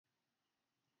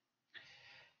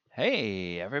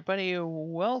Hey everybody,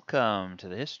 welcome to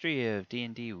the History of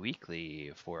D&D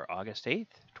Weekly for August 8th,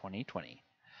 2020.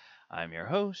 I'm your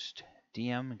host,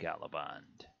 DM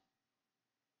Gallibond.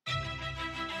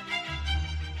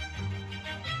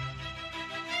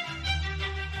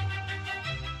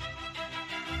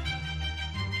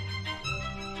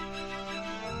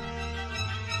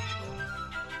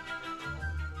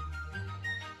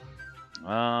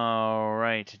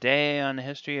 Alright, today on the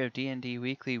History of D&D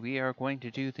Weekly, we are going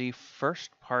to do the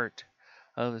first part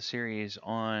of the series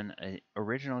on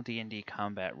original D&D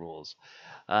combat rules.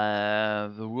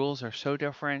 The rules are so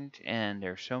different and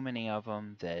there's so many of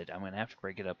them that I'm going to have to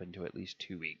break it up into at least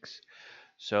 2 weeks.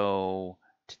 So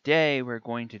today we're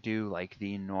going to do like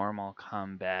the normal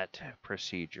combat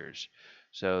procedures.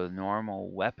 So normal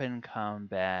weapon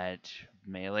combat,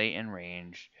 melee and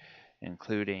range,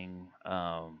 including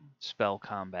spell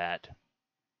combat,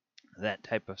 that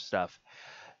type of stuff.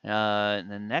 In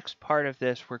the next part of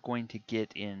this, we're going to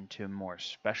get into more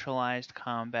specialized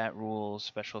combat rules,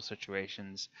 special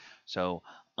situations. So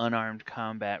unarmed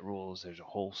combat rules, there's a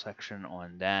whole section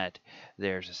on that.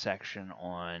 There's a section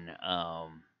on,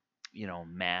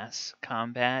 mass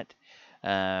combat,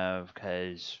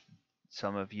 because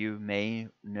some of you may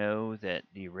know that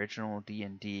the original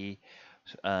D&D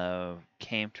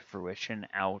came to fruition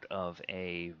out of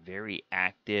a very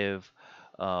active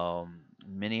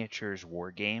miniatures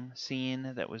war game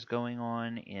scene that was going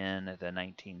on in the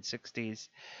 1960s,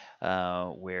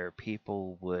 where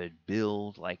people would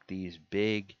build like these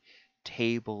big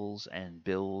tables and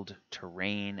build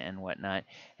terrain and whatnot,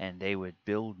 and they would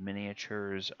build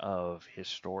miniatures of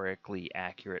historically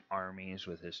accurate armies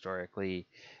with historically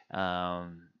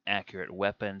accurate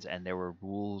weapons, and there were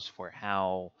rules for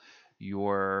how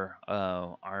your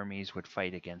armies would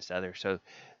fight against others. So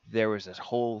there was this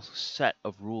whole set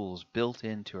of rules built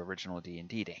into original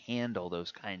D&D to handle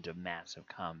those kinds of massive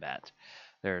combats.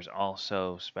 There's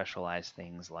also specialized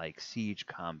things like siege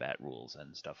combat rules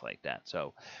and stuff like that.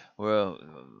 So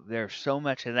there's so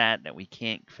much of that we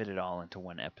can't fit it all into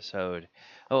one episode.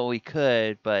 Oh, we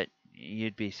could, but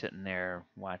you'd be sitting there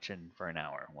watching for an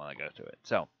hour while I go through it.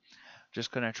 So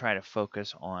just going to try to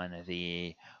focus on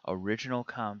the original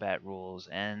combat rules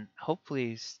and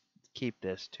hopefully keep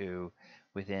this to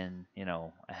within,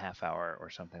 a half hour or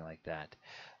something like that.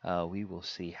 We will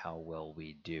see how well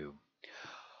we do.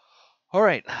 All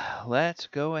right, let's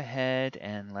go ahead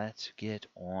and let's get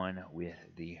on with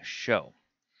the show.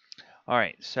 All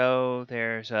right, so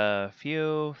there's a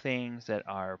few things that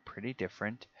are pretty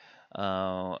different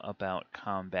about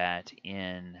combat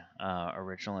in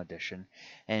original edition,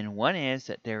 and one is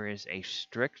that there is a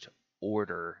strict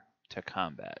order to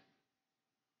combat.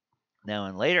 Now,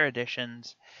 in later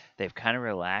editions, they've kind of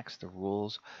relaxed the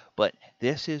rules, but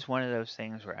this is one of those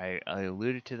things where I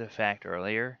alluded to the fact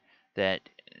earlier that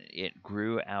it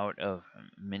grew out of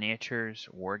miniatures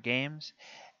war games,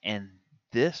 and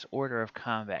this order of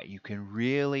combat, you can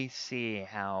really see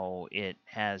how it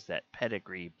has that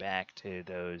pedigree back to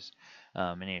those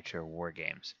miniature war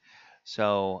games.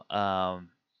 So,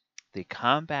 the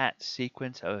combat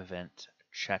sequence of events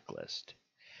checklist.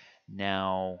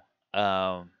 Now,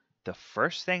 the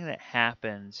first thing that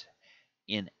happens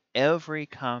in every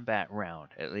combat round,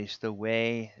 at least the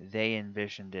way they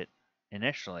envisioned it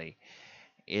initially,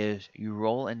 is you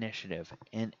roll initiative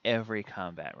in every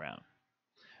combat round.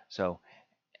 So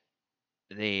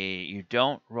you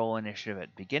don't roll initiative at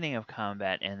the beginning of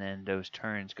combat and then those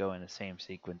turns go in the same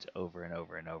sequence over and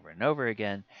over and over and over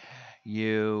again.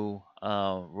 You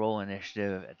roll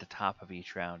initiative at the top of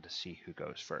each round to see who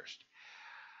goes first.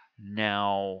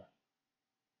 Now,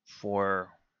 for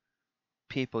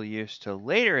people used to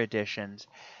later editions,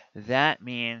 that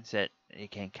means that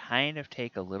it can kind of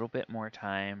take a little bit more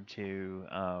time to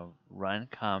run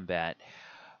combat.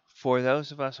 For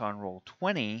those of us on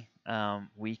Roll20,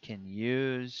 we can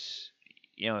use,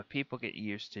 if people get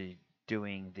used to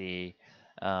doing the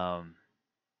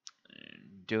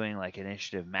doing like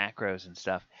initiative macros and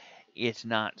stuff, it's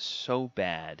not so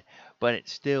bad, but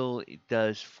it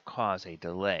does cause a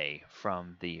delay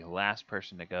from the last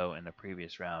person to go in the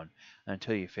previous round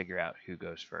until you figure out who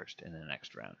goes first in the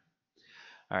next round.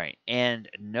 All right, and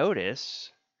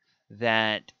notice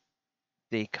that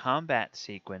the combat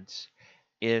sequence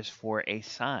is for a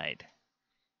side.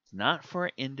 It's not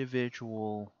for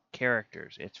individual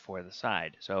characters, it's for the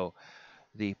side. So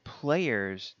the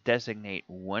players designate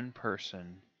one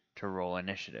person to roll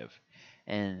initiative,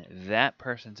 and that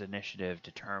person's initiative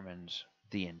determines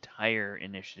the entire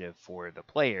initiative for the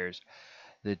players.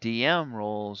 The DM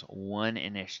rolls one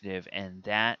initiative, and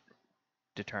that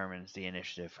determines the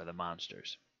initiative for the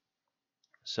monsters.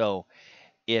 So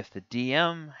If the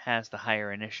DM has the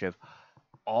higher initiative,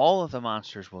 all of the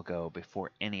monsters will go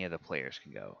before any of the players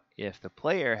can go. If the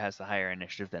player has the higher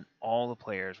initiative, then all the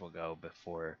players will go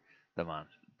before the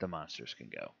monsters can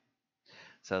go.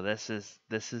 So this is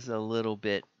a little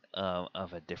bit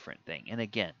of a different thing. And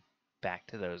again, back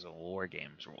to those war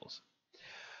games rules.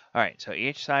 All right, so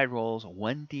each side rolls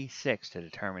 1d6 to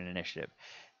determine initiative.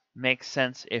 Makes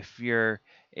sense if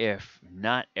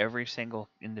not every single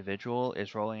individual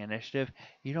is rolling initiative,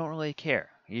 you don't really care.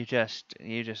 You just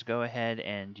go ahead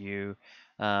and you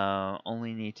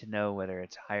only need to know whether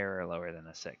it's higher or lower than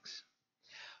a 6.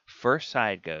 First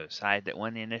side goes. Side that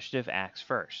won the initiative acts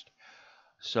first.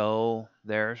 So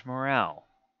there's morale.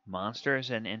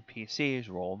 Monsters and NPCs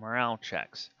roll morale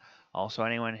checks. Also,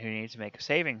 anyone who needs to make a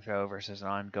saving throw versus an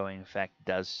ongoing effect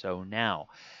does so now.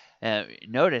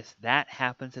 Notice that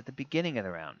happens at the beginning of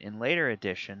the round. In later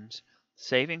editions,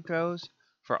 saving throws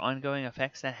for ongoing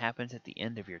effects, that happens at the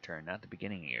end of your turn, not the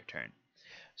beginning of your turn.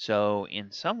 So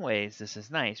in some ways, this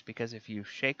is nice because if you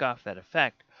shake off that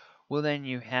effect, well, then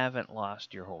you haven't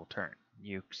lost your whole turn.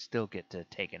 You still get to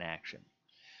take an action.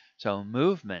 So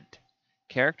movement.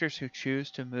 Characters who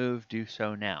choose to move do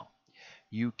so now.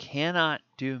 You cannot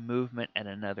do movement at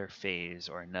another phase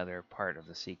or another part of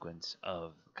the sequence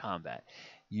of combat.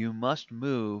 You must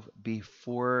move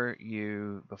before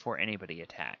anybody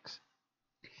attacks.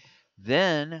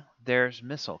 Then there's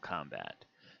missile combat.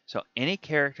 So any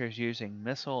characters using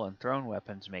missile and thrown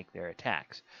weapons make their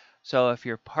attacks. So if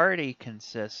your party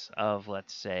consists of,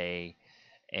 let's say,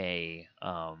 a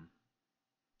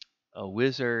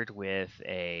wizard with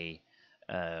a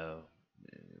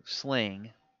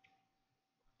sling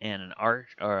and an arch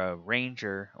or a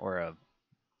ranger or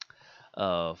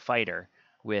a fighter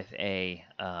with a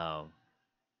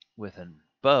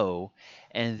bow,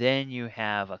 and then you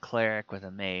have a cleric with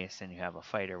a mace, and you have a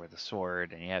fighter with a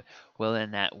sword, and you have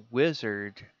then that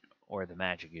wizard or the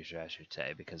magic user, I should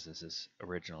say, because this is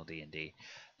original D&D,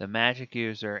 the magic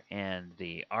user and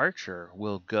the archer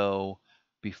will go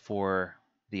before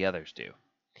the others do.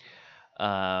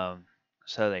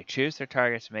 So they choose their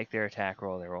targets, make their attack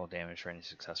roll, they roll damage for any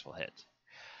successful hits.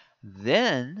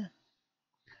 Then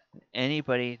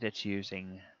anybody that's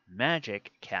using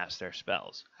magic casts their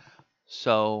spells.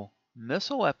 So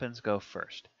missile weapons go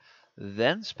first.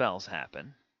 Then spells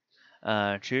happen.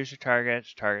 Choose your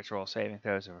targets. Targets roll saving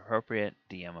throws if appropriate.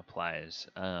 DM applies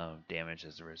damage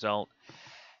as a result.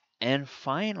 And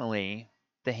finally,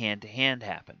 the hand-to-hand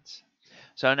happens.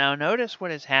 So now notice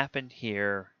what has happened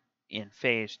here. In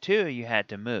Phase 2, you had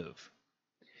to move.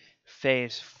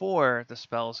 Phase 4, the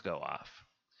spells go off.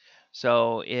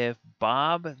 So if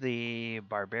Bob the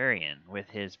Barbarian, with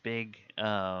his big,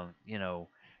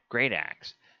 great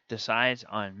axe, decides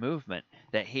on movement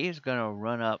that he's going to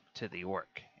run up to the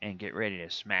orc and get ready to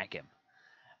smack him.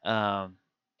 And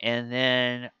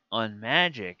then on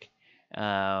magic,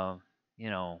 Mary,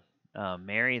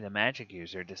 the magic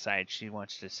user, decides she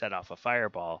wants to set off a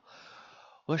fireball.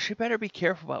 Well, she better be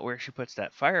careful about where she puts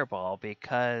that fireball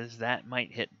because that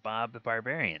might hit Bob the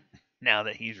Barbarian now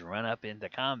that he's run up into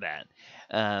combat.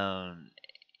 And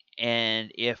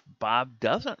if Bob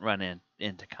doesn't run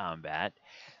into combat,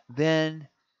 then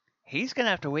he's going to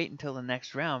have to wait until the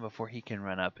next round before he can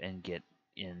run up and get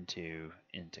into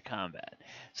combat.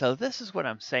 So this is what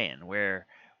I'm saying, where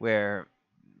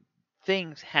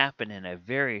things happen in a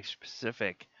very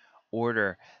specific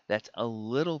order that's a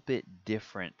little bit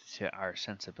different to our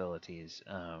sensibilities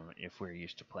if we're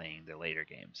used to playing the later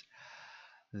games.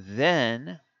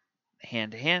 Then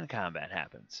hand-to-hand combat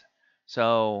happens.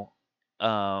 So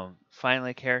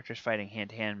finally, characters fighting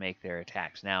hand-to-hand make their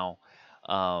attacks. Now,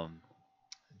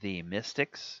 the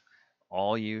mystics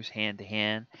all use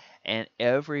hand-to-hand, and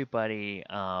everybody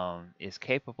is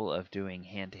capable of doing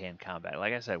hand-to-hand combat.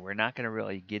 Like I said, we're not going to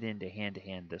really get into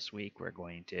hand-to-hand this week. We're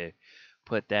going to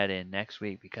put that in next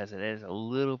week because it is a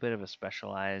little bit of a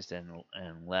specialized and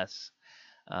less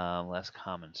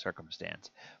common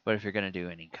circumstance. But if you're going to do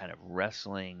any kind of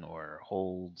wrestling or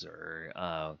holds or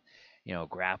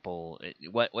grapple,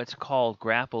 what's called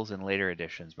grapples in later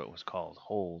editions, but was called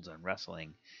holds and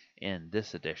wrestling in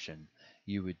this edition,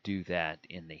 you would do that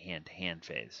in the hand-to-hand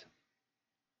phase.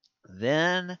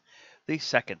 Then the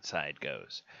second side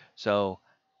goes. So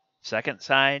second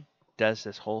side does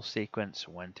this whole sequence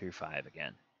 1 through 5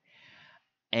 again.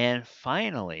 And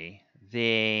finally,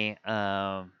 the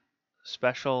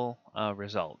special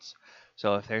results.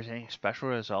 So if there's any special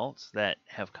results that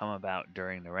have come about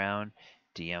during the round,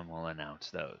 DM will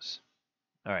announce those.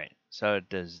 All right, so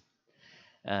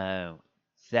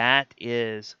that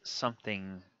is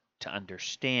something to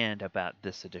understand about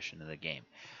this edition of the game.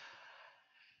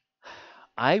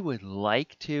 I would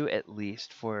like to, at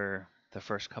least for the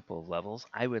first couple of levels,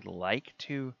 I would like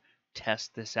to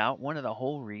test this out. One of the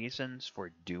whole reasons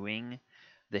for doing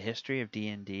the history of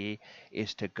D&D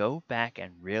is to go back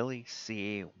and really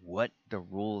see what the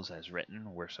rules as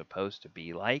written were supposed to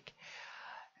be like.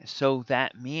 So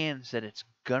that means that it's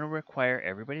going to require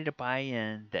everybody to buy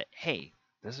in that, hey,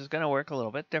 this is going to work a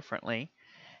little bit differently,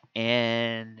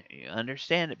 and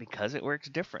understand it because it works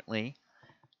differently.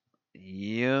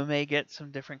 You may get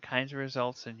some different kinds of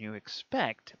results than you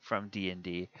expect from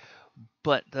D&D,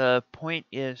 but the point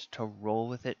is to roll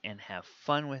with it and have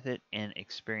fun with it and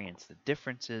experience the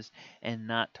differences and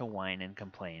not to whine and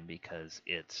complain because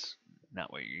it's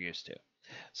not what you're used to.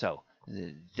 So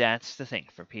that's the thing.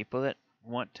 For people that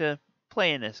want to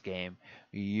play in this game,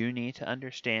 you need to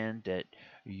understand that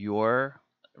your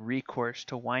recourse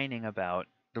to whining about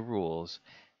the rules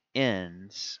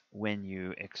ends when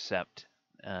you accept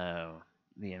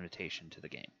the invitation to the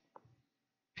game.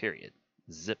 Period.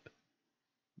 Zip.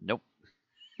 Nope.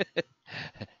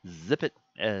 Zip it,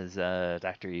 as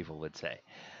Dr. Evil would say.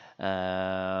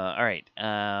 All right.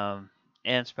 And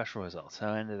special results. So,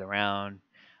 end of the round.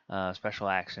 Special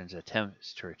actions,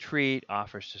 attempts to retreat,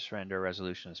 offers to surrender,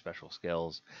 resolution of special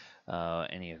skills,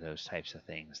 any of those types of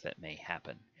things that may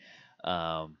happen.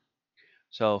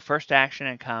 So, first action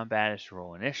in combat is to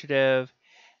roll initiative.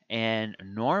 And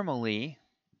normally,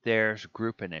 there's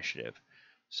group initiative.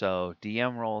 So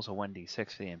DM rolls a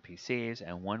 1d6 for the NPCs,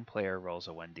 and one player rolls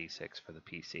a 1d6 for the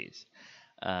PCs.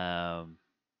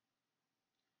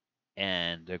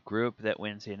 And the group that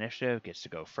wins the initiative gets to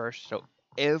go first. So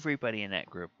everybody in that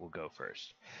group will go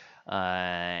first.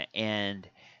 And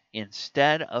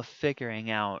instead of figuring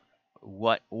out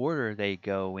what order they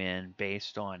go in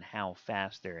based on how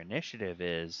fast their initiative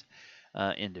is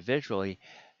individually,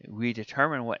 we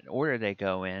determine what order they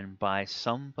go in by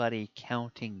somebody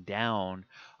counting down.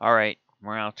 All right,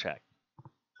 morale check.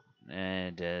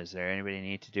 And does there anybody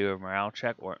need to do a morale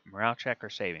check or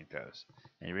saving throws?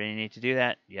 Anybody need to do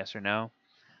that? Yes or no?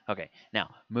 Okay.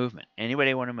 Now, movement.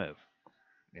 Anybody want to move?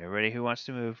 Everybody who wants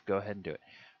to move, go ahead and do it.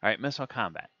 All right, missile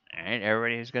combat. All right,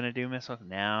 everybody who's going to do missile,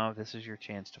 now this is your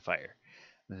chance to fire.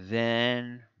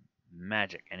 Then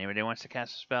magic. Anybody wants to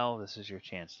cast a spell, this is your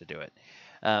chance to do it.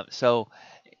 So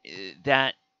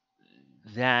that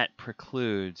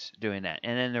precludes doing that.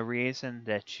 And then the reason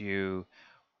that you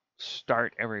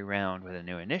start every round with a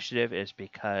new initiative is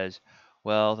because,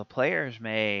 well, the players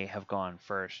may have gone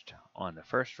first on the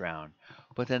first round,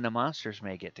 but then the monsters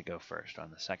may get to go first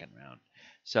on the second round.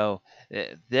 So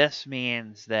this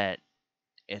means that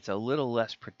it's a little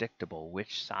less predictable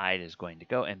which side is going to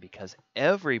go. And because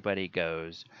everybody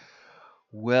goes,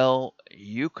 well,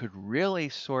 you could really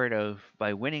sort of,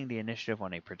 by winning the initiative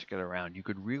on a particular round, you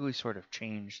could really sort of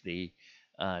change the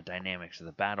dynamics of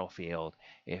the battlefield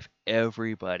if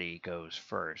everybody goes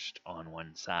first on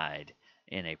one side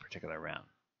in a particular round.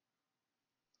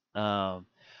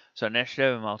 So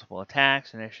initiative and multiple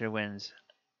attacks. Initiative wins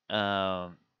that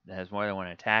has more than one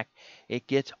attack. It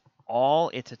gets all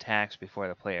its attacks before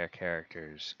the player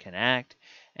characters can act,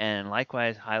 and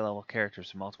likewise, high-level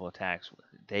characters with multiple attacks,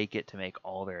 they get to make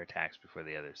all their attacks before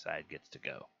the other side gets to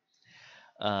go.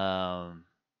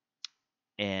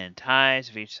 And ties,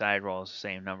 if each side rolls the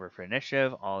same number for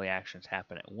initiative, all the actions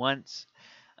happen at once.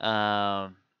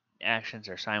 Actions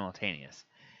are simultaneous.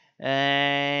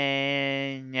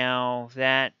 And now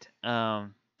that,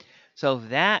 so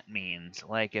that means,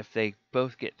 like, if they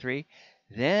both get 3,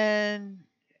 then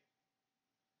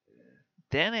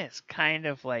it's kind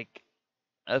of like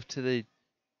up to the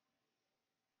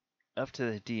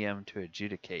DM to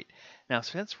adjudicate. Now,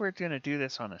 since we're going to do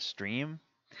this on a stream,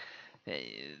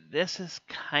 this is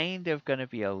kind of going to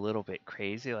be a little bit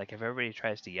crazy. Like, if everybody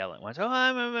tries to yell at once, oh,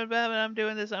 I'm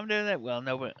doing this, I'm doing that. Well,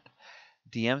 no, but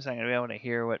DM's not going to be able to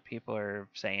hear what people are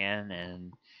saying,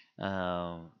 and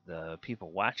the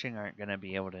people watching aren't going to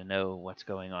be able to know what's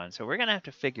going on. So we're going to have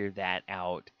to figure that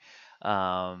out.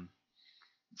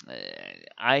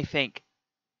 I think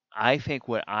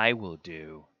what I will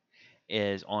do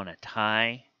is, on a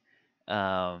tie,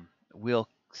 we'll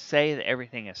say that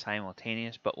everything is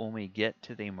simultaneous, but when we get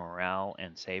to the morale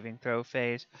and saving throw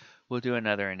phase, we'll do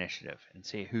another initiative and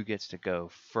see who gets to go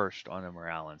first on the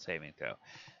morale and saving throw.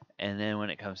 And then when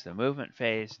it comes to the movement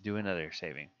phase, do another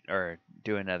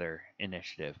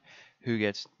initiative.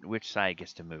 Which side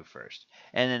gets to move first,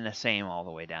 and then the same all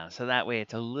the way down. So that way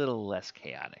it's a little less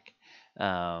chaotic.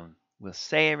 We'll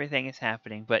say everything is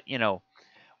happening, but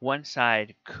one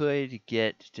side could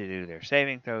get to do their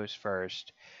saving throws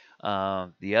first.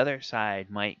 The other side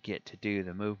might get to do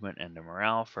the movement and the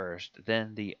morale first.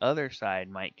 Then the other side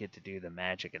might get to do the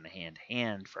magic and the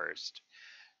hand first.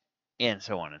 and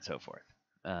so on and so forth.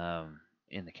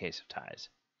 In the case of ties.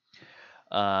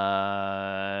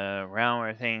 Round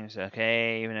where things,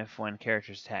 okay, even if one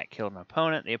character's attack killed an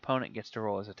opponent, the opponent gets to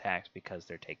roll his attacks because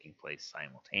they're taking place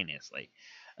simultaneously.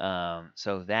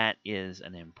 So that is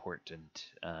an important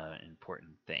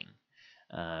thing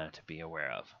to be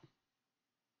aware of.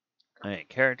 Alright,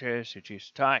 characters who choose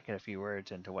to talk get a few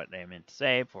words into what they meant to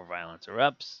say before violence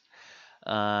erupts.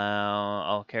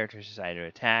 All characters decide to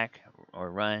attack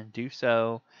or run, do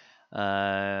so.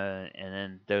 And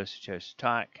then those who chose to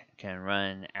talk can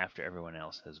run after everyone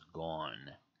else has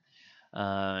gone.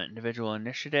 Individual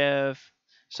initiative.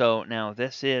 So now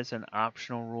this is an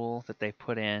optional rule that they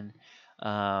put in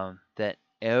that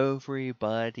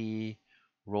everybody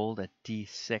rolled a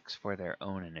d6 for their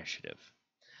own initiative.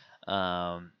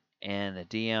 And the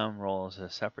DM rolls a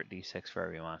separate d6 for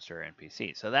every monster or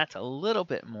NPC. So that's a little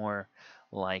bit more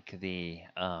like the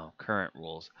current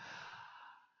rules.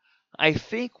 I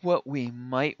think what we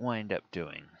might wind up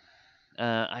doing,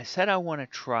 I said I want to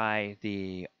try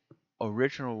the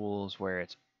original rules where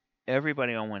it's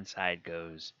everybody on one side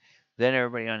goes, then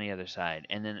everybody on the other side,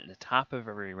 and then at the top of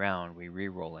every round we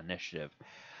re-roll initiative.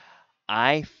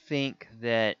 I think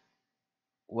that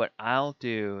what I'll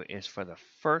do is for the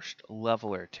first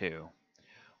level or two,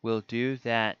 we'll do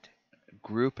that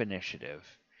group initiative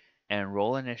and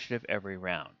roll initiative every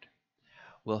round.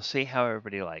 We'll see how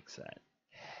everybody likes that.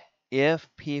 If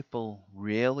people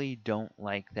really don't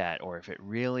like that, or if it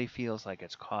really feels like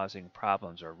it's causing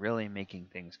problems or really making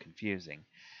things confusing,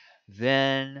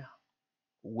 then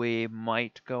we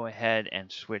might go ahead and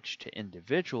switch to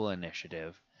individual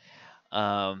initiative,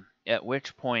 at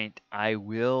which point I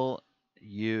will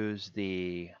use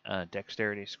the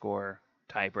dexterity score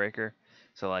tiebreaker.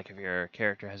 So like if your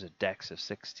character has a dex of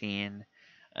 16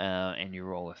 and you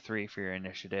roll a 3 for your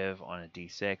initiative on a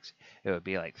d6, it would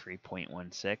be like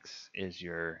 3.16 is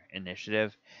your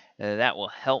initiative. That will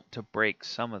help to break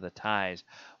some of the ties.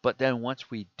 But then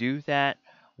once we do that,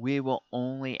 we will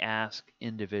only ask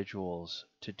individuals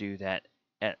to do that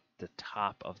at the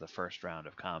top of the first round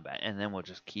of combat, and then we'll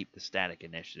just keep the static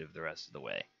initiative the rest of the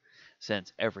way,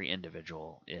 since every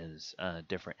individual is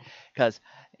different. Because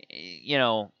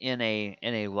in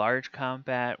a large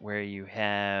combat where you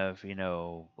have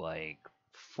like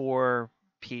 4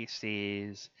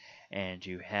 PCs and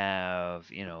you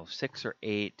have 6 or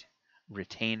 8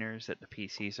 retainers that the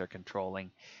PCs are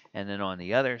controlling, and then on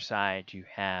the other side you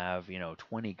have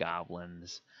 20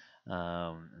 goblins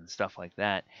and stuff like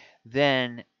that,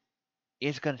 then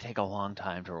it's going to take a long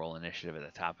time to roll initiative at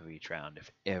the top of each round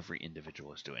if every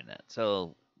individual is doing that.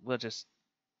 So we'll just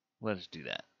do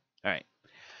that. All right.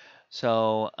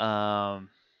 So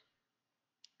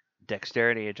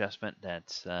dexterity adjustment,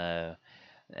 that's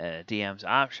DM's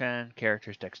option.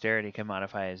 Character's dexterity can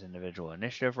modify his individual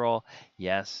initiative roll.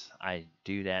 Yes, I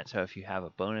do that. So if you have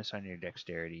a bonus on your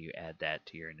dexterity, you add that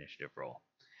to your initiative roll.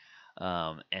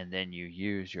 And then you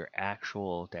use your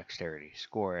actual dexterity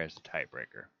score as the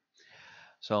tiebreaker.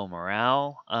 So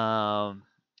morale,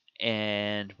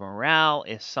 and morale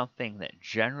is something that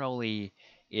generally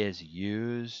is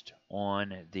used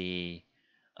on the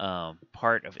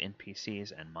part of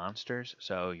NPCs and monsters.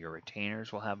 So your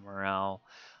retainers will have morale.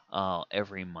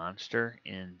 Every monster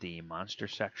in the monster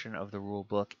section of the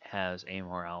rulebook has a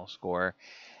morale score,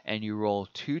 and you roll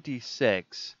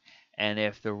 2d6, and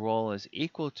if the roll is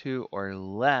equal to or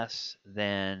less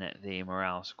than the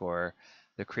morale score,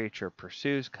 the creature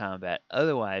pursues combat,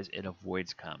 otherwise it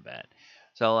avoids combat.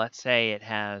 So let's say it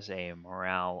has a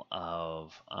morale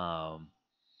of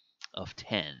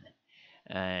 10,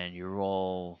 and you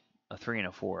roll a 3 and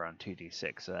a 4 on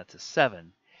 2d6, so that's a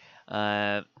 7.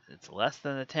 It's less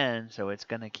than a 10, so it's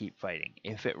going to keep fighting.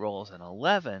 If it rolls an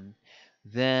 11,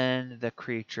 then the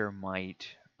creature might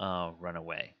run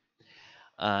away.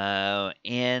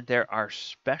 And there are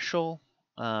special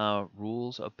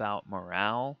rules about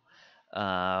morale.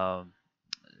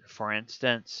 For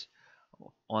instance,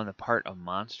 on the part of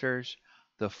monsters,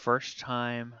 the first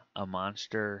time a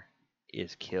monster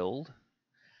is killed,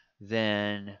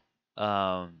 then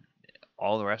all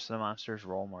the rest of the monsters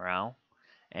roll morale,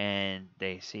 and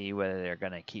they see whether they're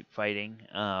going to keep fighting.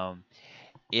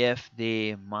 If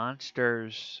the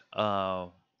monsters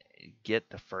get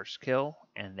the first kill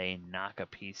and they knock a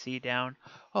PC down,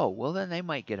 then they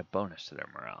might get a bonus to their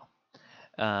morale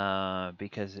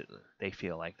because they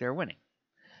feel like they're winning.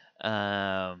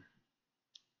 And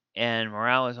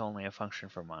morale is only a function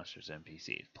for monsters and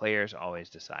NPCs. Players always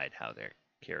decide how their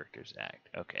characters act.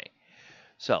 Okay,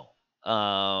 so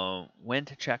when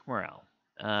to check morale.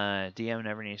 DM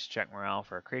never needs to check morale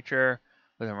for a creature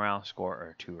with a morale score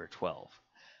of 2 or 12.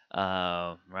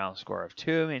 Morale score of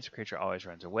 2 means the creature always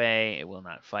runs away, it will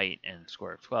not fight, and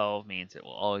score of 12 means it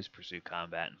will always pursue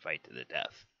combat and fight to the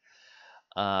death.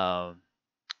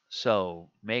 So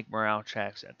make morale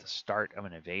checks at the start of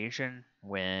an evasion.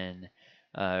 When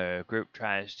a group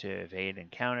tries to evade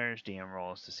encounters, DM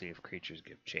rolls to see if creatures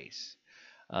give chase.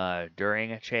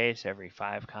 During a chase, every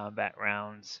 5 combat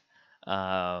rounds,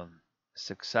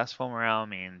 successful morale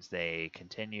means they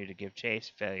continue to give chase.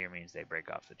 Failure means they break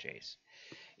off the chase.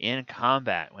 In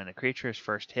combat, when the creature is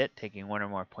first hit, taking 1 or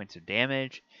more points of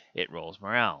damage, it rolls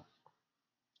morale.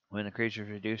 When the creature is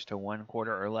reduced to 1/4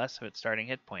 or less of its starting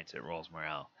hit points, it rolls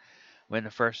morale. When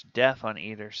the first death on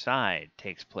either side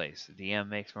takes place, the DM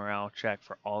makes morale check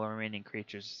for all the remaining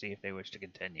creatures to see if they wish to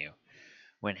continue.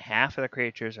 When half of the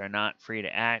creatures are not free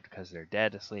to act because they're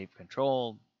dead, asleep,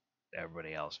 controlled,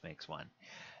 everybody else makes one.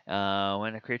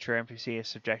 When a creature NPC is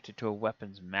subjected to a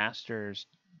weapon master's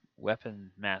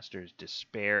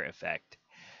despair effect,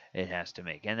 it has to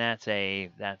make, and that's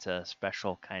a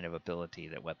special kind of ability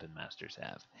that weapon masters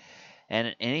have. And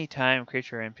at any time,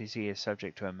 creature NPC is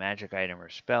subject to a magic item or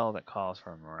spell that calls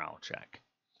for a morale check.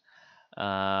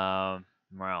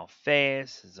 Morale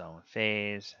phase, zone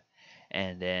phase,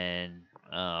 and then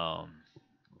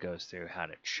goes through how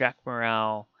to check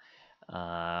morale,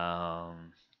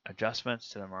 adjustments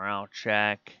to the morale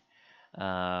check.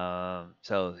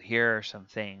 So here are some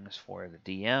things for the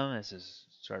DM. This is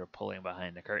sort of pulling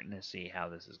behind the curtain to see how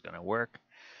this is going to work.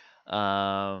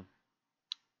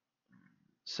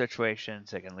 Situations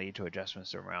that can lead to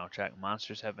adjustments to morale check.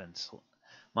 Monsters have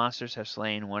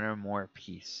slain 1 or more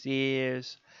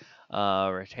PCs.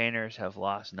 Retainers have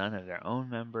lost none of their own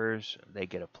members. They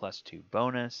get a +2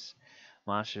 bonus.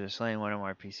 Monsters have slain 1 or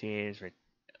more PCs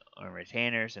or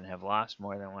retainers and have lost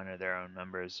more than 1 of their own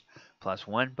members,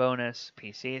 +1 bonus.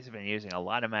 PCs have been using a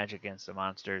lot of magic against the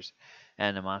monsters,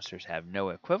 and the monsters have no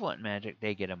equivalent magic.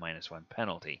 They get a -1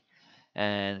 penalty.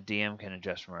 And DM can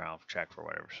adjust morale check for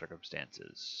whatever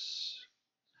circumstances.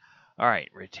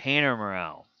 Alright, retainer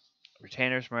morale.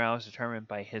 Retainer's morale is determined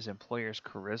by his employer's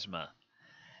charisma.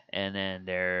 And then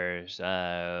there's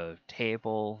a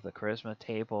table, the charisma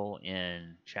table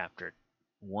in chapter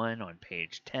 1 on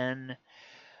page 10.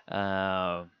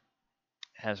 Has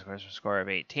a charisma score of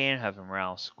 18, have a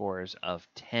morale scores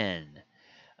of 10.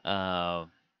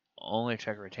 Only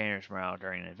check a retainer's morale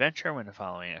during an adventure when the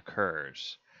following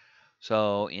occurs.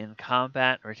 So in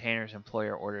combat, retainer's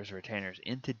employer orders retainers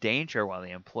into danger while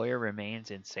the employer remains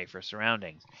in safer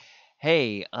surroundings.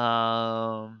 Hey,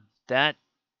 go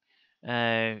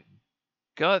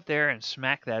up there and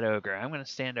smack that ogre. I'm going to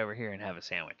stand over here and have a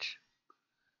sandwich.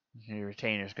 Your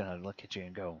retainer's going to look at you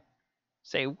and go,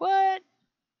 say what?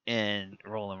 And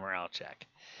roll a morale check.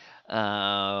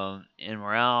 In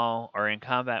morale or in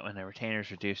combat, when the retainer is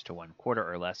reduced to 1/4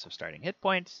 or less of starting hit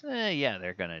points, yeah,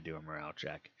 they're going to do a morale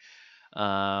check.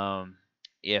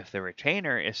 If the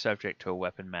retainer is subject to a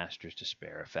weapon master's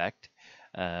despair effect,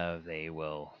 they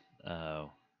will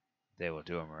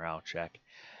do a morale check.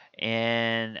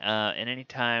 And at any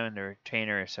time the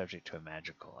retainer is subject to a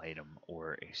magical item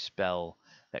or a spell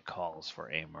that calls for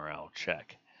a morale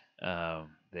check,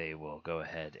 they will go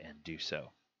ahead and do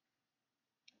so.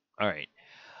 All right.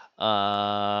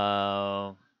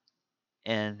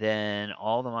 And then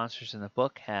all the monsters in the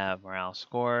book have morale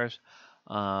scores.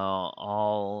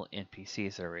 All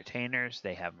NPCs that are retainers,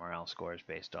 they have morale scores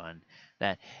based on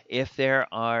that. If there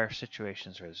are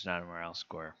situations where there's not a morale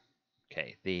score,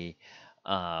 okay, the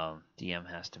DM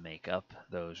has to make up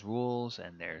those rules,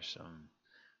 and there's some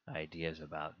ideas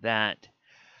about that.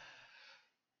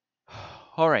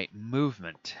 All right,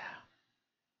 movement.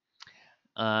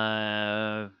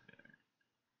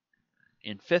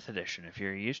 In 5th edition, if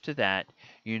you're used to that,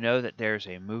 you know that there's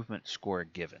a movement score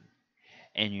given.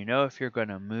 And you know if you're going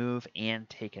to move and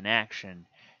take an action,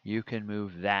 you can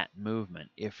move that movement.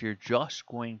 If you're just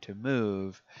going to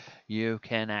move, you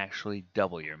can actually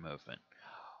double your movement.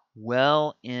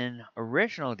 Well, in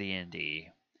original D&D,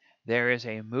 there is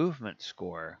a movement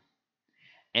score,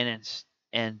 and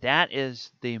that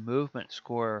is the movement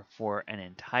score for an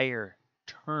entire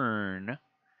turn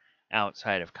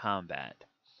outside of combat.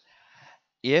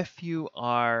 If you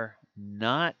are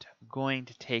not going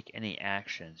to take any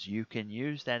actions, you can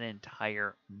use that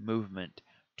entire movement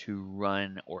to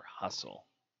run or hustle.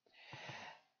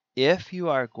 If you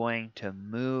are going to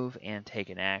move and take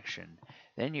an action,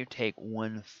 then you take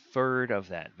 1/3 of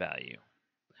that value.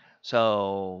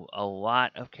 So a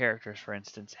lot of characters, for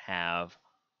instance, have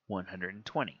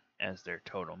 120 as their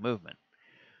total movement.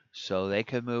 So they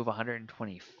could move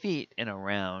 120 feet in a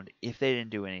round if they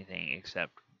didn't do anything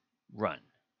except run.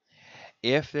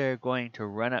 If they're going to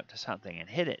run up to something and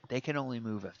hit it, they can only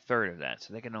move a third of that.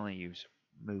 So they can only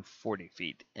move 40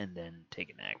 feet and then take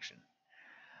an action.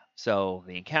 So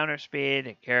the encounter speed,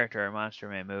 a character or monster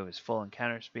may move as full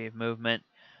encounter speed movement,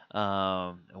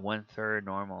 1/3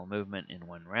 normal movement in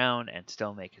 1 round, and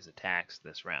still make his attacks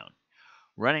this round.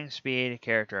 Running speed, a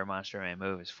character or monster may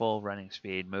move his full running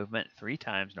speed movement 3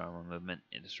 times normal movement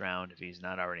in this round if he's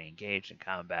not already engaged in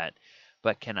combat,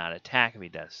 but cannot attack if he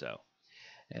does so.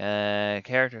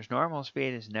 Character's normal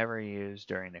speed is never used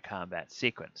during the combat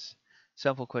sequence.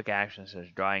 Simple quick actions such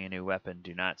as drawing a new weapon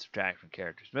do not subtract from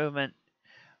character's movement.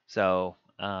 So,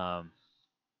 and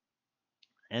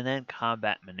then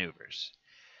combat maneuvers.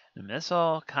 The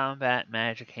missile, combat,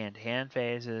 magic, hand-to-hand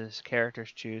phases,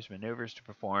 characters choose maneuvers to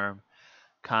perform.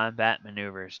 Combat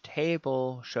maneuvers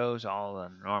table shows all the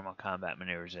normal combat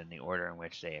maneuvers in the order in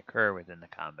which they occur within the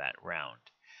combat round.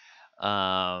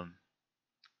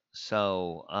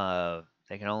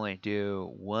 They can only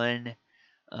do one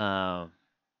of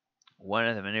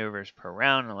the maneuvers per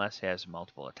round unless it has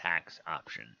multiple attacks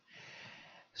option.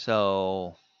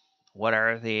 So, what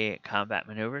are the combat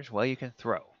maneuvers? Well, you can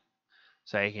throw.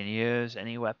 So you can use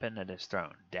any weapon that is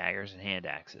thrown, daggers and hand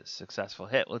axes. Successful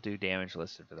hit will do damage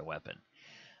listed for the weapon.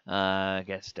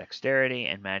 Gets dexterity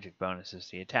and magic bonuses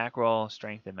to the attack roll,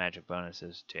 strength and magic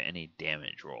bonuses to any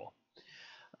damage roll.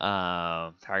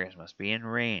 Targets must be in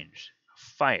range.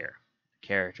 Fire.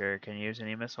 Character can use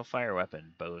any missile fire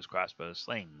weapon, bows, crossbows,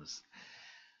 slings.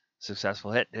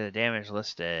 Successful hit to the damage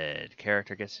listed.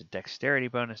 Character gets a dexterity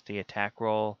bonus to the attack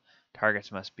roll.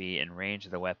 Targets must be in range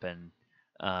of the weapon.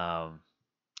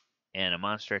 And a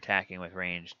monster attacking with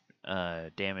ranged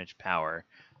damage power,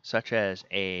 such as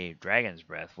a dragon's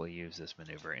breath, will use this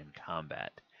maneuver in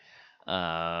combat.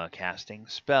 Casting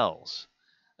spells.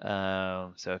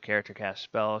 So a character casts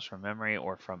spells from memory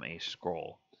or from a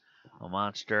scroll. A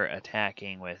monster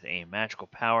attacking with a magical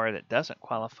power that doesn't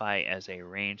qualify as a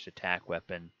ranged attack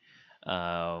weapon.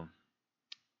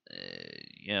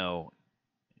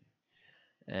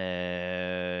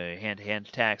 Hand-to-hand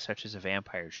attacks such as a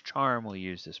vampire's charm will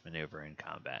use this maneuver in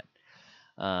combat.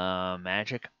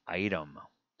 Magic item.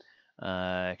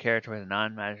 A character with a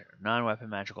non-weapon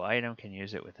magical item can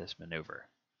use it with this maneuver.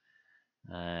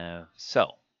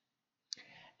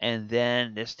 And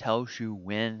then this tells you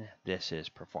when this is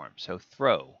performed. So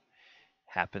throw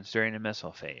happens during the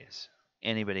missile phase.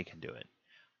 Anybody can do it.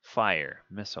 Fire,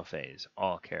 missile phase,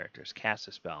 all characters. Cast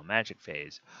a spell, magic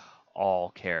phase,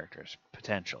 all characters,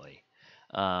 potentially.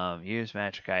 Use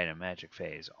magic item, magic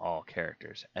phase, all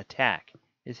characters. Attack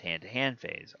is hand-to-hand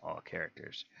phase, all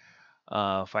characters.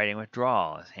 Fighting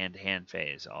withdrawal is hand-to-hand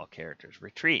phase, all characters.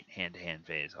 Retreat, hand-to-hand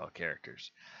phase, all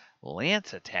characters.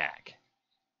 Lance attack,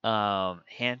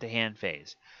 hand-to-hand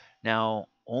phase. Now,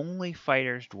 only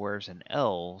fighters, dwarves, and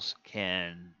elves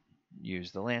can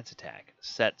use the lance attack.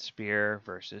 Set spear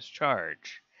versus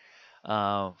charge.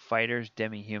 Fighters,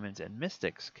 demi-humans, and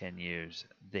mystics can use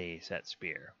the set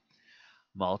spear.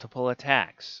 Multiple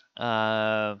attacks,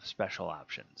 special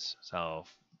options. So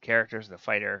characters, the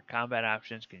fighter combat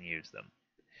options can use them.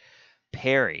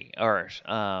 Parry, or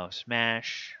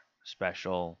smash,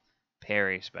 special.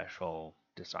 Parry, special.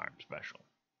 Disarm, special.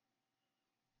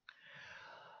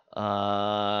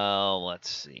 Let's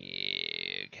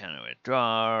see. Counter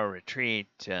withdraw, retreat.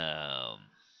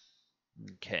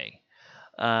 Okay.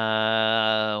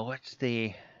 What's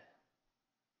the...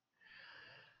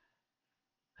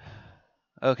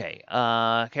 Okay.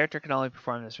 Character can only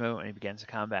perform this movement when he begins the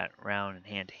combat round in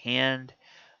hand-to-hand.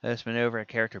 This maneuver, a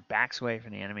character backs away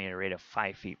from the enemy at a rate of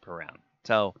 5 feet per round.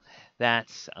 So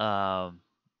that's...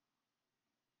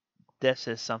 this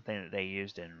is something that they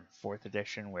used in 4th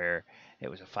edition where it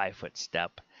was a 5-foot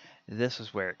step. This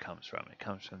is where it comes from. It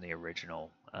comes from the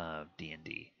original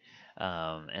D&D.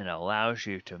 And it allows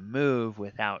you to move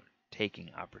without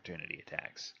taking opportunity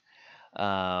attacks.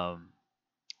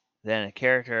 Then a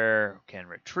character can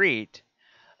retreat.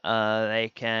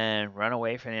 They can run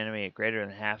away from the enemy at greater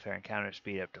than half their encounter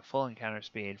speed up to full encounter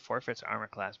speed, forfeits armor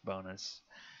class bonus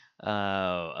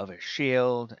of a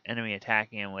shield, enemy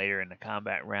attacking him later in the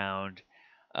combat round,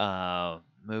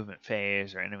 movement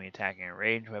phase, or enemy attacking a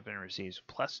ranged weapon receives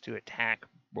 +2 attack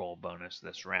roll bonus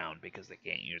this round because they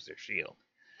can't use their shield.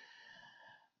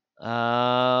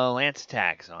 Lance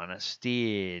attacks on a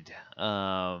steed.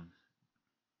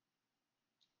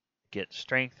 Get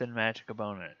strength and magic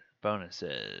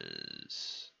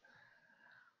bonuses.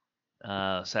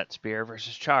 Set spear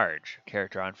versus charge.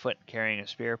 Character on foot carrying a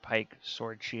spear, pike,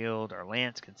 sword, shield, or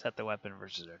lance can set the weapon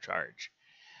versus a charge.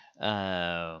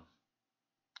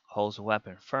 Holds the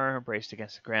weapon firm, braced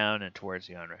against the ground and towards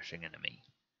the onrushing enemy.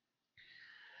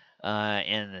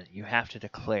 and you have to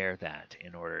declare that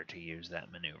in order to use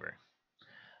that maneuver.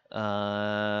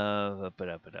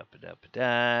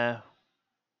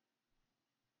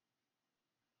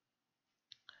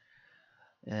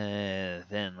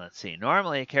 Then let's see.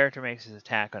 Normally, a character makes his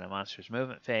attack on a monster's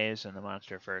movement phase, and the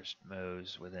monster first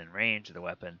moves within range of the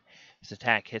weapon. If his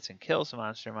attack hits and kills the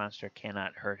monster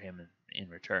cannot hurt him in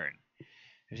return.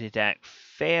 If the attack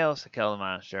fails to kill the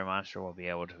monster will be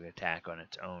able to attack on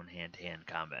its own hand-to-hand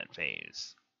combat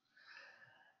phase.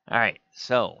 Alright,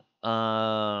 so,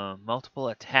 multiple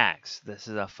attacks. This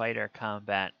is a fighter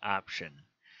combat option.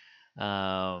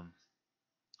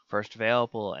 First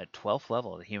available at 12th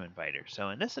level, the human fighter. So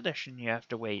in this edition, you have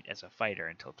to wait as a fighter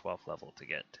until 12th level to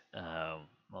get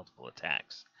multiple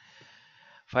attacks.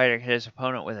 Fighter can hit his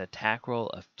opponent with an attack roll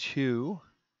of 2.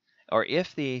 Or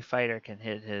if the fighter can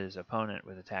hit his opponent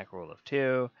with an attack roll of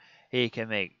 2, he can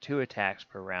make 2 attacks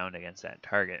per round against that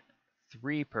target.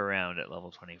 3 per round at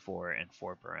level 24 and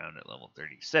 4 per round at level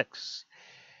 36.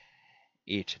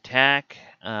 Each attack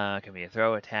can be a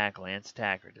throw attack, lance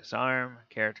attack, or disarm.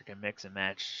 Character can mix and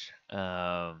match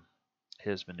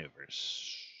his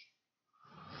maneuvers.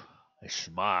 A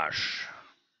smash.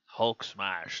 Hulk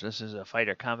smash. This is a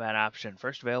fighter combat option.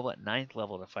 First available at 9th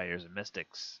level to fighters and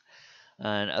mystics.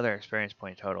 And other experience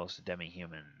point totals to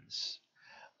demi-humans.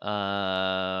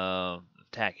 Attack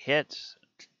hits.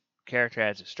 Character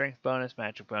adds a strength bonus,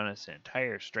 magic bonus, and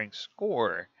entire strength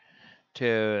score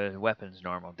to the weapon's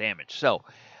normal damage. So,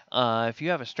 if you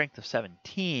have a strength of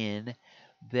 17,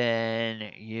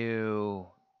 then you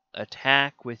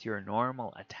attack with your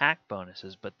normal attack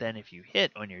bonuses, but then if you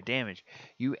hit on your damage,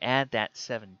 you add that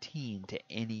 17 to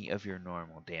any of your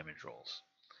normal damage rolls.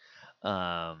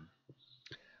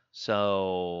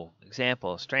 So,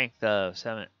 example, strength of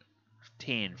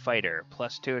 17 fighter,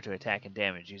 +2 to attack and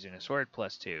damage using a sword,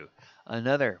 +2.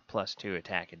 Another +2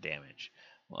 attack and damage.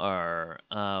 Or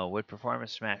would perform a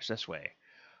smash this way.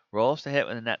 Rolls to hit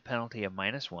with a net penalty of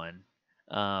 -1,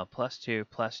 +2,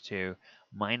 +2,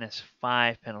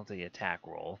 -5 penalty attack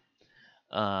roll.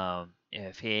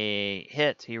 If he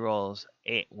hits, he rolls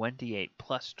 1d8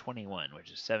 plus 21,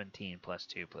 which is 17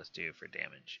 +2 +2 for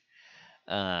damage.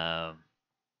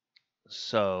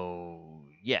 So,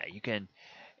 yeah, you can...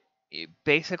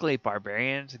 Basically,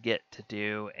 barbarians get to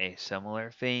do a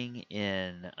similar thing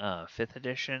in 5th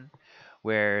edition,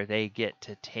 where they get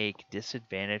to take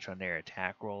disadvantage on their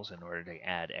attack rolls in order to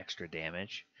add extra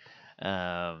damage.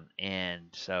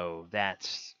 And so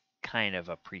that's kind of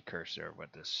a precursor of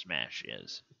what this smash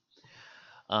is.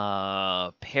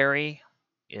 Parry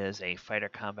is a fighter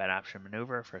combat option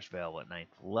maneuver, first available at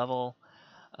 9th level.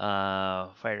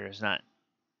 Fighter does not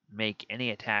make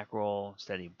any attack roll.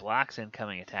 Instead, he blocks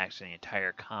incoming attacks in the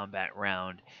entire combat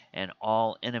round, and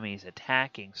all enemies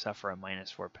attacking suffer a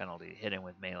 -4 penalty, hitting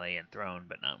with melee and thrown,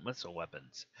 but not missile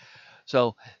weapons.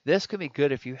 So this can be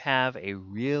good if you have a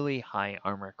really high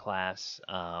armor class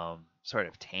sort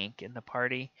of tank in the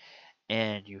party,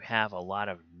 and you have a lot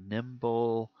of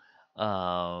nimble,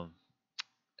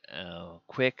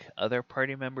 quick other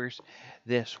party members.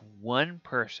 This one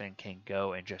person can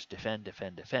go and just defend,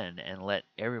 and let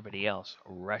everybody else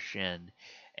rush in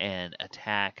and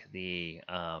attack the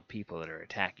people that are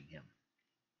attacking him.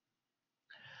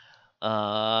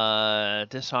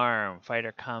 Disarm,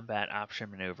 fighter combat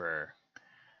option maneuver.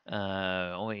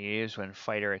 Only used when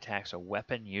fighter attacks a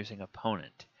weapon using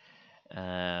opponent.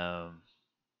 And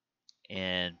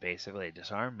basically,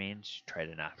 disarm means try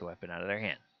to knock the weapon out of their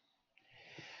hand.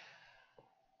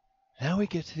 Now we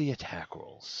get to the attack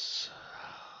rolls.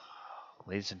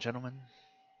 Ladies and gentlemen,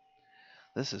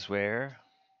 this is where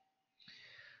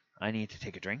I need to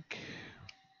take a drink,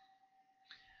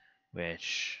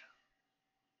 which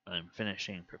I'm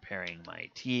finishing preparing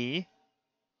my tea,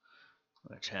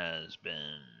 which has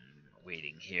been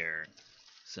waiting here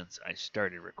since I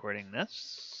started recording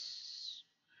this.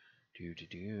 Put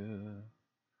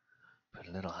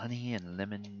a little honey and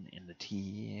lemon in the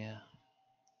tea,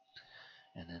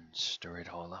 and then stir it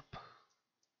all up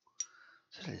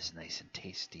so that it's nice and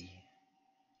tasty.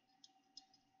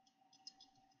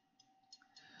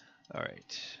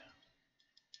 Alright.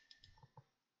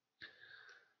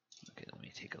 Okay, let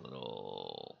me take a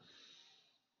little...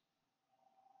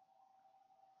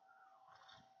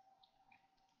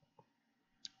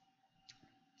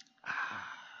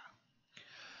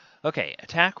 Okay,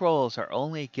 attack rolls are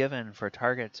only given for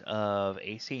targets of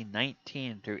AC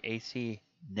 19 through AC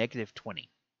 -20.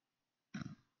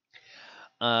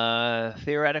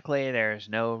 Theoretically, there's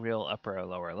no real upper or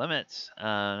lower limits.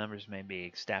 Numbers may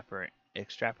be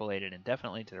extrapolated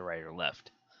indefinitely to the right or left.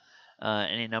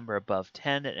 Any number above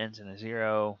 10 that ends in a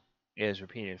 0 is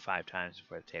repeated 5 times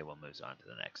before the table moves on to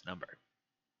the next number.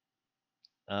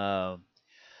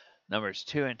 Numbers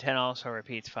 2 and 10 also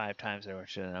repeats 5 times,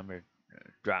 which the number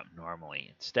drop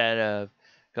normally. Instead of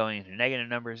going into negative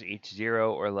numbers, each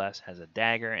 0 or less has a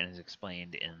dagger and is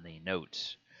explained in the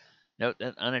notes. Note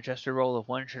that unadjusted roll of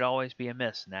 1 should always be a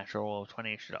miss. Natural roll of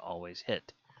 20 should always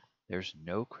hit. There's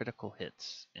no critical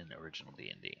hits in the original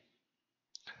D&D.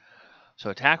 So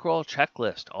attack roll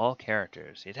checklist, all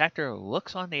characters. The attacker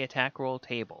looks on the attack roll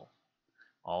table,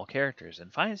 all characters,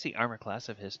 and finds the armor class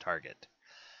of his target.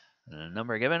 And the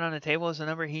number given on the table is the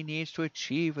number he needs to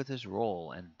achieve with his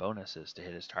roll and bonuses to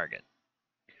hit his target.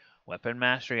 Weapon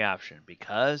mastery option.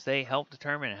 Because they help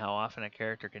determine how often a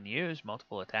character can use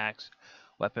multiple attacks,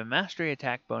 weapon mastery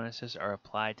attack bonuses are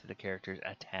applied to the character's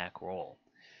attack roll.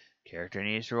 Character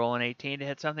needs to roll an 18 to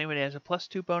hit something, but he has a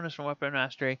 +2 bonus from weapon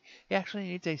mastery. He actually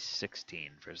needs a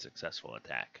 16 for a successful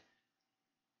attack.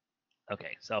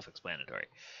 Okay, self-explanatory.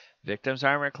 Victim's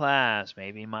armor class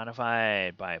may be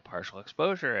modified by partial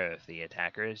exposure if the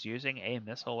attacker is using a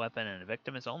missile weapon and the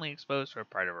victim is only exposed for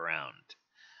part of a round.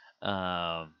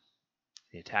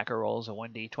 The attacker rolls a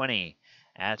 1d20,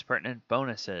 adds pertinent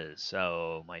bonuses,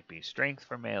 so might be strength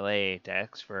for melee,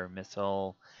 dex for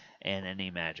missile, and any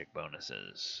magic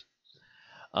bonuses.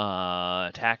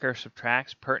 Attacker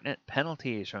subtracts pertinent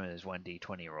penalties from his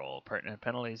 1d20 roll. Pertinent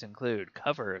penalties include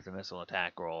cover if the missile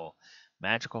attack roll,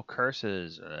 magical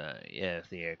curses if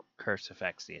the curse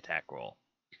affects the attack roll.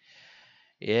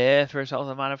 If the result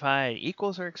of modified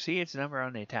equals or exceeds the number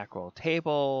on the attack roll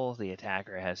table, the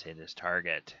attacker has hit his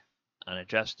target.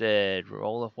 Unadjusted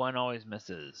roll of 1 always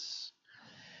misses.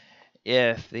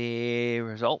 If the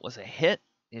result was a hit,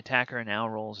 the attacker now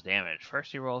rolls damage.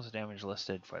 First, he rolls the damage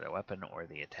listed for the weapon or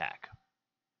the attack.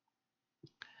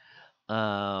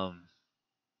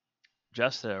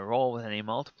 Just a roll with any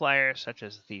multiplier, such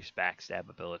as a thief's backstab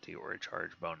ability or a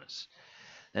charge bonus.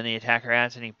 Then the attacker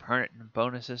adds any pertinent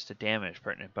bonuses to damage.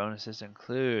 Pertinent bonuses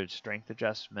include strength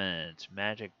adjustments,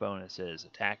 magic bonuses,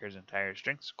 attacker's entire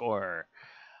strength score,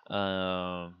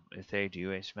 if they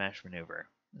do a smash maneuver.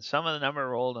 The sum of the number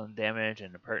rolled on damage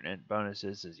and the pertinent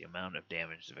bonuses is the amount of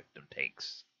damage the victim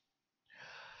takes.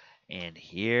 And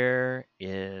here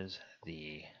is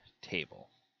the table.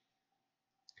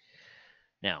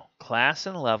 Now, class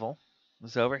and level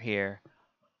is over here.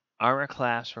 Armor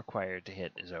class required to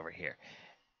hit is over here.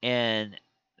 And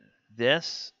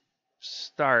this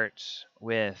starts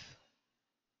with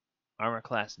armor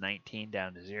class 19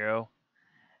 down to 0.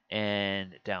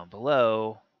 And down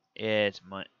below, it's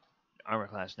armor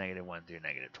class -1 through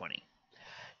 -20.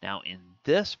 Now, in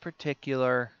this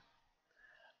particular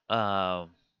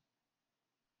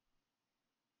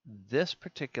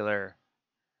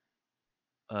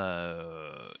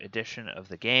edition of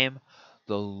the game,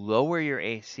 the lower your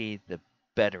AC, the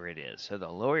better it is. So the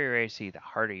lower your AC, the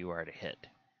harder you are to hit.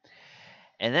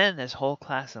 And then this whole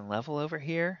class and level over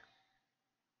here,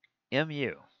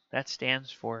 MU, that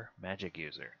stands for Magic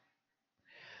User.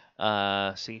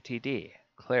 CTD,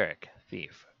 Cleric,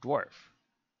 Thief, Dwarf.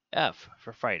 F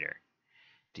for Fighter.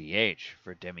 DH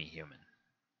for Demi-Human.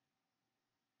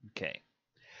 Okay.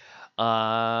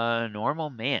 Normal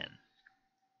Man.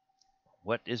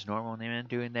 What is Normal Man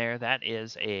doing there? That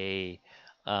is a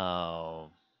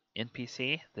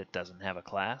NPC that doesn't have a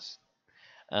class.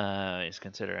 Is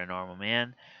considered a normal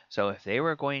man. So if they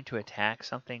were going to attack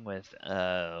something with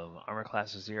armor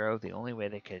class of 0, the only way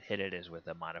they could hit it is with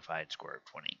a modified score of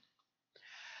 20.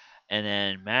 And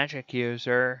then Magic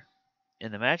User,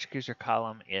 in the Magic User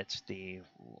column, it's the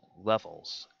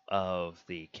levels of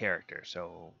the character.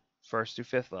 So 1st through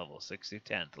 5th level, 6th through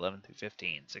 10th, 11th through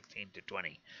 15, 16 to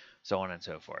 20, so on and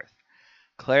so forth.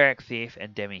 Cleric, Thief,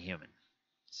 and Demi-Human.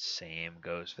 Same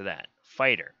goes for that.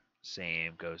 Fighter.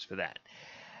 Same goes for that.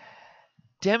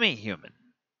 Demi-Human.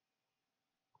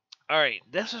 Alright,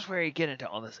 this is where you get into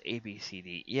all this A, B, C,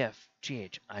 D, E, F, G,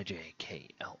 H, I, J,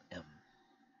 K, L, M.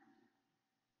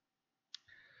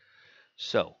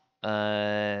 So,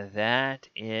 that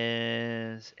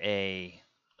is a...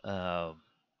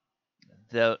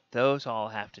 those all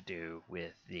have to do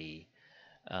with the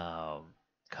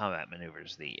combat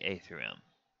maneuvers, the A through M.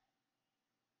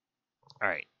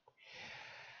 Alright.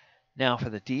 Now for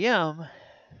the DM,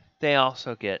 they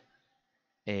also get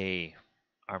a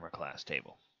armor class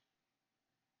table.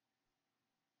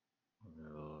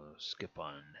 We'll skip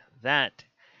on that.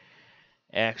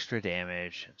 Extra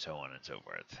damage, and so on and so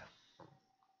forth.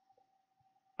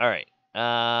 Alright.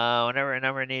 Whenever a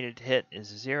number needed to hit is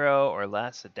 0 or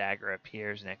less, a dagger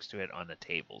appears next to it on the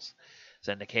tables. This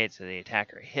indicates that the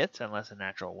attacker hits unless a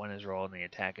natural 1 is rolled and the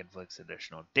attack inflicts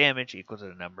additional damage equal to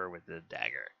the number with the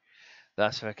dagger.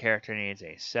 Thus, if a character needs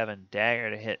a 7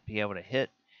 dagger to be able to hit,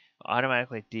 will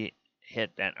automatically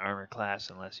hit that armor class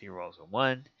unless he rolls a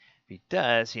 1. If he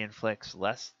does, he inflicts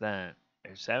less than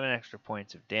 7 extra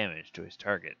points of damage to his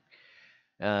target.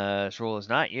 This rule is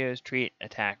not used. Treat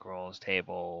attack rolls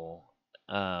table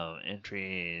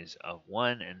entries of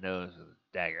 1 and those with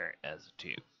dagger as a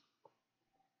 2.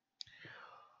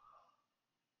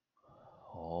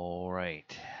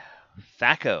 Alright.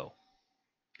 THAC0.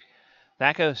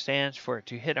 THAC0 stands for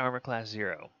to hit armor class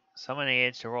 0. Someone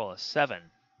needs to roll a 7,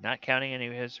 not counting any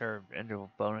hits or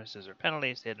individual bonuses or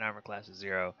penalties to hit an armor class of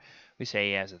 0. We say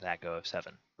he has a THAC0 of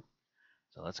 7.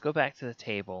 So let's go back to the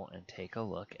table and take a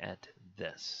look at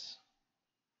this.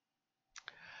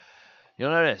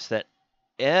 You'll notice that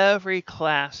every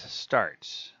class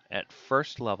starts at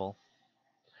first level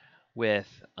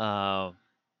with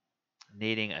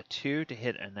needing a 2 to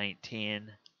hit a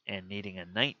 19 and needing a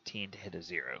 19 to hit a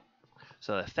 0.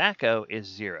 So the THAC0 is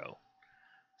 0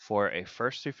 for a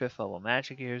 1st through 5th level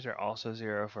magic user, also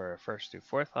 0 for a 1st through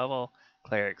 4th level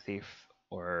cleric, thief,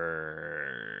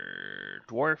 or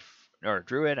dwarf, or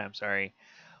druid,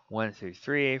 1 through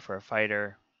 3 for a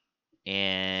fighter.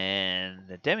 And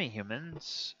the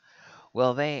demi-humans,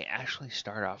 well, they actually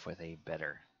start off with a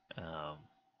better,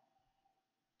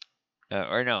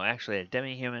 the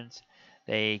demi-humans,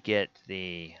 they get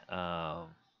the, let's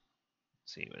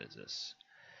see, what is this?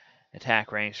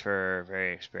 Attack ranks for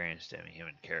very experienced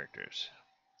demi-human characters.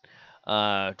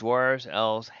 Dwarves,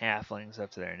 elves, halflings,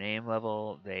 up to their name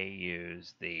level, they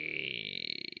use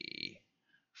the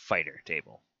fighter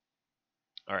table.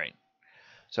 Alright,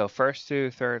 so 1st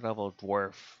through 3rd level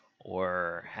dwarf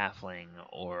or halfling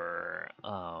or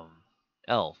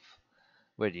elf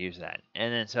would use that.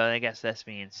 And then, so I guess this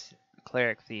means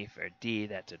cleric, thief, or D,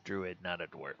 that's a druid, not a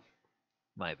dwarf.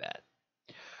 My bad.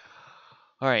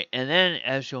 Alright, and then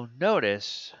as you'll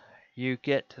notice, you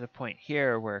get to the point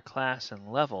here where class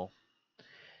and level,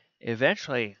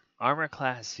 eventually armor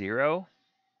class 0,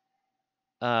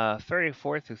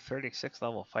 34 through 36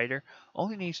 level fighter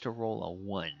only needs to roll a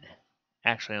 1.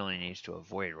 Actually only needs to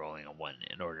avoid rolling a 1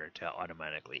 in order to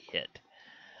automatically hit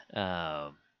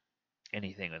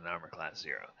anything with an armor class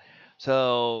 0.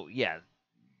 So yeah,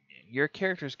 your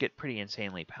characters get pretty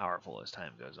insanely powerful as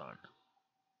time goes on.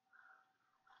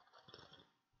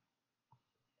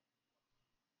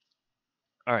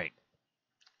 Alright.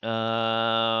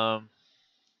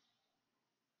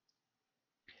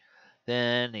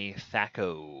 Then a THAC0.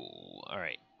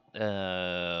 Alright.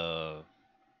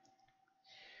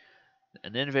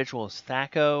 An individual's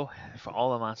THAC0. For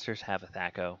all the monsters have a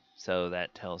THAC0, so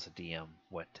that tells the DM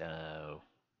what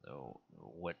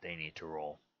they need to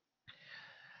roll.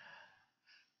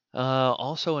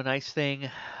 Also, a nice thing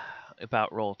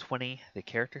about Roll20, the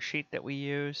character sheet that we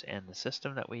use and the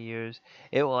system that we use,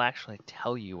 it will actually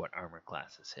tell you what armor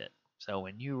classes hit. So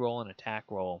when you roll an attack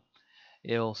roll,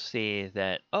 it'll see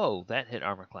that, oh, that hit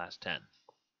armor class 10.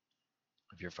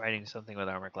 If you're fighting something with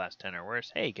armor class 10 or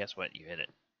worse, hey, guess what? You hit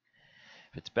it.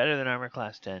 If it's better than armor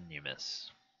class 10, you miss.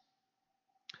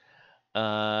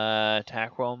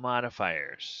 Attack roll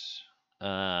modifiers.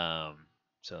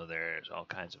 So there's all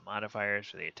kinds of modifiers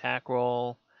for the attack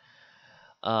roll.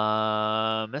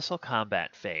 Missile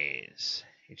combat phase.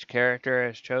 Each character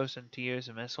has chosen to use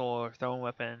a missile or thrown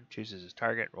weapon, chooses his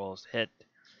target, rolls to hit,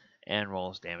 and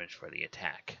rolls damage for the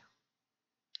attack.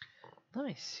 Let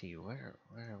me see, where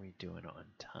are we doing on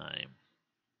time?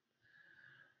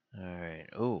 Alright,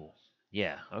 oh,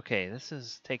 yeah, okay, this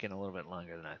is taking a little bit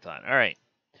longer than I thought. Alright,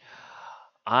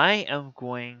 I am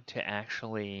going to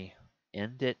actually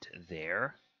end it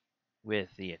there with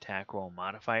the attack roll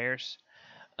modifiers.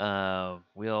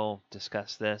 We'll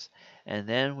discuss this, and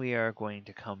then we are going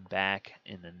to come back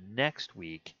in the next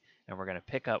week, and we're going to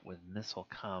pick up with missile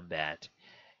combat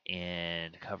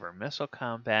and cover missile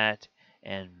combat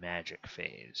and magic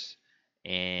phase,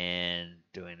 and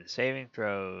doing the saving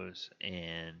throws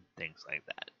and things like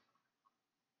that.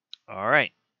 All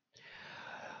right.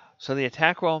 So the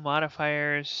attack roll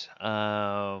modifiers,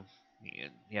 you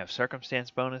have circumstance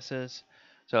bonuses.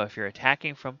 So if you're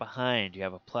attacking from behind, you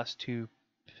have a +2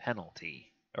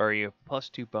 penalty, or you have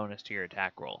 +2 bonus to your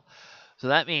attack roll. So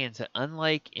that means that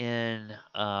unlike in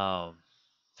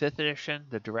 5th edition,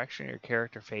 the direction your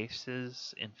character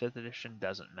faces in 5th edition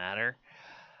doesn't matter.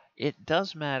 It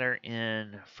does matter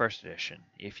in 1st edition.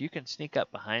 If you can sneak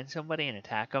up behind somebody and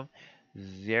attack them,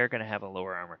 they're going to have a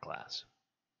lower armor class.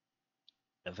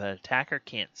 If an attacker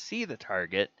can't see the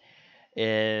target,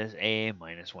 is a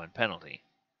 -1 penalty.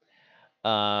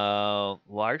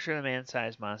 Larger than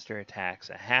man-sized monster attacks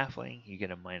a halfling, you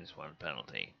get a -1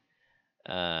 penalty.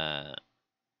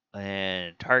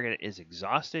 and target is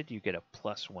exhausted, you get a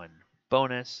 +1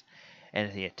 bonus. And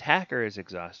if the attacker is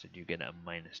exhausted, you get a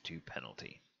 -2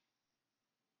 penalty.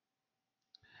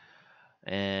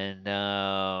 And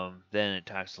then it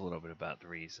talks a little bit about the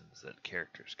reasons that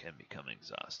characters can become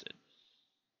exhausted.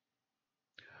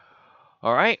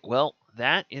 All right, well,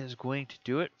 that is going to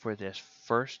do it for this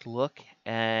first look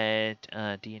at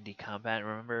D&D Combat.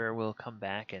 Remember, we'll come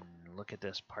back and look at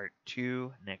this part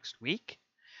 2 next week.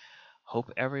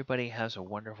 Hope everybody has a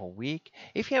wonderful week.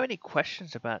 If you have any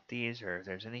questions about these, or if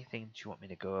there's anything that you want me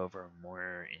to go over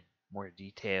in more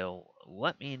detail,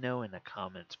 let me know in the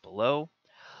comments below.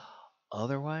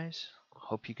 Otherwise,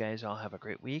 hope you guys all have a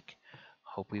great week.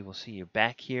 Hope we will see you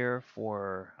back here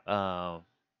for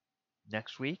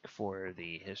next week for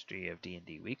the History of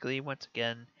D&D Weekly once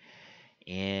again.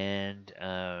 And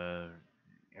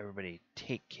everybody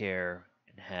take care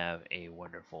and have a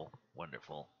wonderful,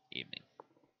 wonderful evening.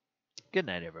 Good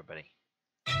night, everybody.